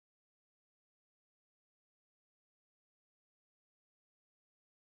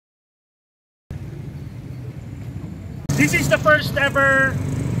This is the first ever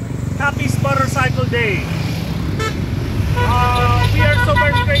Capiz Motorcycle Day. We are so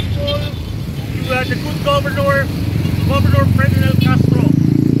very grateful to the good Governor Ferdinand Castro,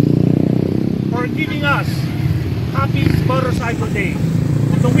 for giving us Capiz Motorcycle Day.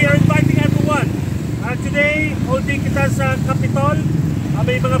 So we are inviting everyone. Today, holding kita sa Capitol.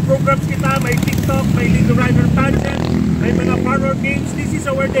 May mga programs kita, may TikTok, may Leader Rider pageant, may mga parlor games. This is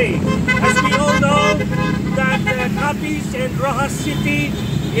our day. As we all know that Capiz and Rojas City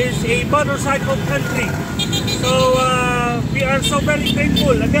is a motorcycle country. So we are so very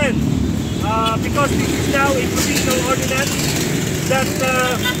thankful again because this is now a provincial ordinance that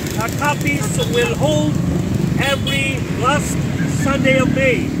Capiz will hold every last Sunday of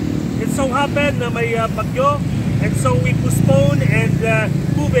May. It so happened na may bagyo, and so we postpone and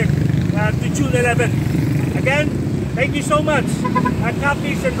move it to June 11. Again, thank you so much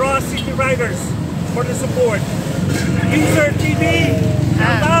Capiz and Rojas City Riders for the support. User TV,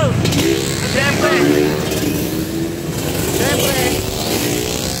 shout out! Siyempre,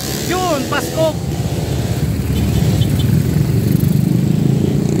 June, Pasko.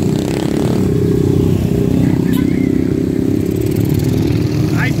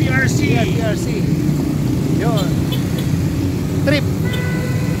 IPRC. Yun. Trip.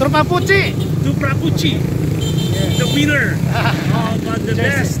 Trupapucci. Yes. The winner of the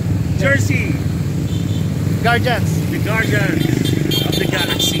best jersey. Guardians. The Guardians of the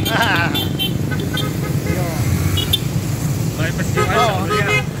Galaxy.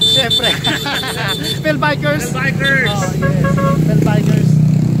 Siyempre. Spell Bikers. Oh, yes. Spell Bikers.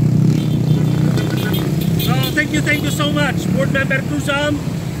 So thank you so much, Board Member Tuzam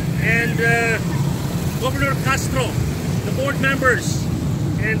and Governor Castro, the board members,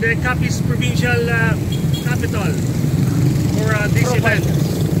 and the Capiz Provincial Capital for this event.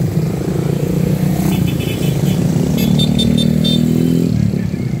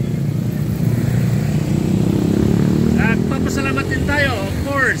 Papasalamat din tayo, of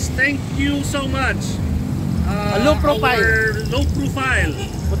course. Thank you so much. Low profile. Our low profile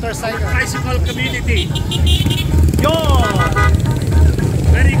Motorcycle. bicycle community. Yo!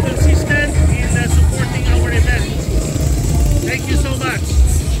 Very consistent in supporting our event. Thank you so much,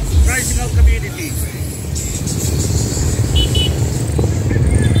 bicycle community.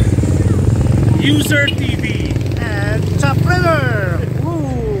 User TV And Top Runner.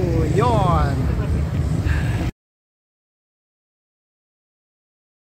 Ooh, yon.